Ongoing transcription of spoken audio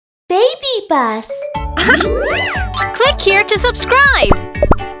BabyBus. Click here to subscribe.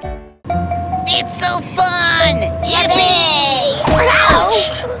 It's so fun! Yippee!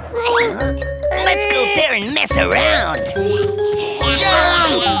 Ouch! Let's go there and mess around.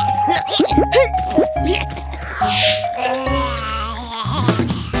 Jump!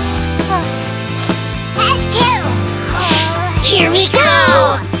 Here we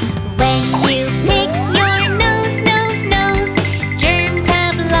go! When you pick your nose, nose, nose, germs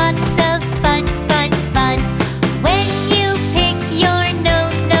have lots of fun, fun, fun. When you pick your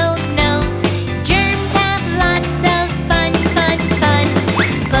nose, nose, nose, germs have lots of fun, fun, fun.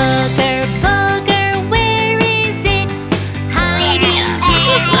 Booger, booger, where is it? Hiding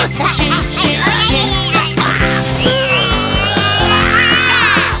here. Shoot, shoot, shoot.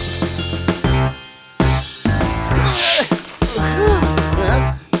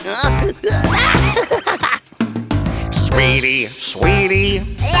 Sweetie, sweetie,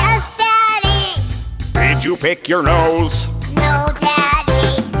 Yes, Daddy! did you pick your nose? No,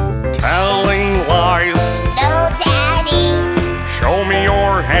 Daddy! Telling lies. No, Daddy! Show me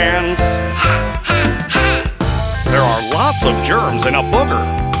your hands. There are lots of germs in a booger.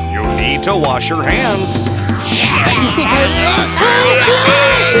 You need to wash your hands.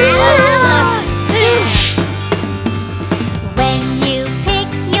 When you pick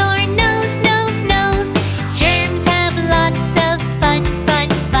your nose, nose, nose, germs have lots of fun, fun,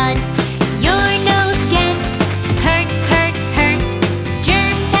 fun. Your nose gets hurt, hurt, hurt.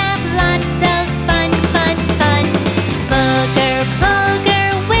 Germs have lots of fun, fun, fun. Booger,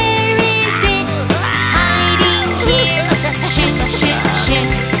 booger, where is it? Hiding here. Shoot, shoot,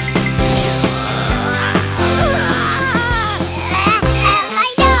 shoot. My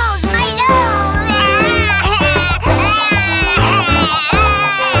nose! My nose!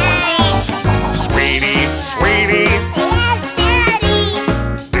 Sweetie, sweetie, Yes, Daddy!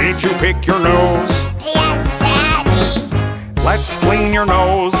 did you pick your nose? Yes, Daddy! Let's clean your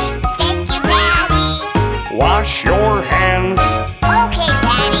nose. Thank you, Daddy! Wash your hands. Okay,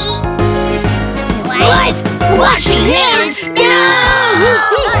 Daddy! What? Washing hands?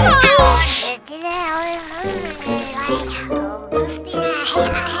 No!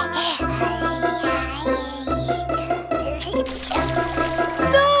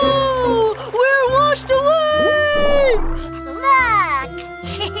 No! We're washed away!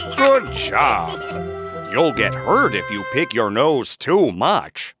 Look! Good job. You'll get hurt if you pick your nose too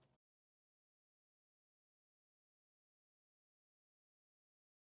much.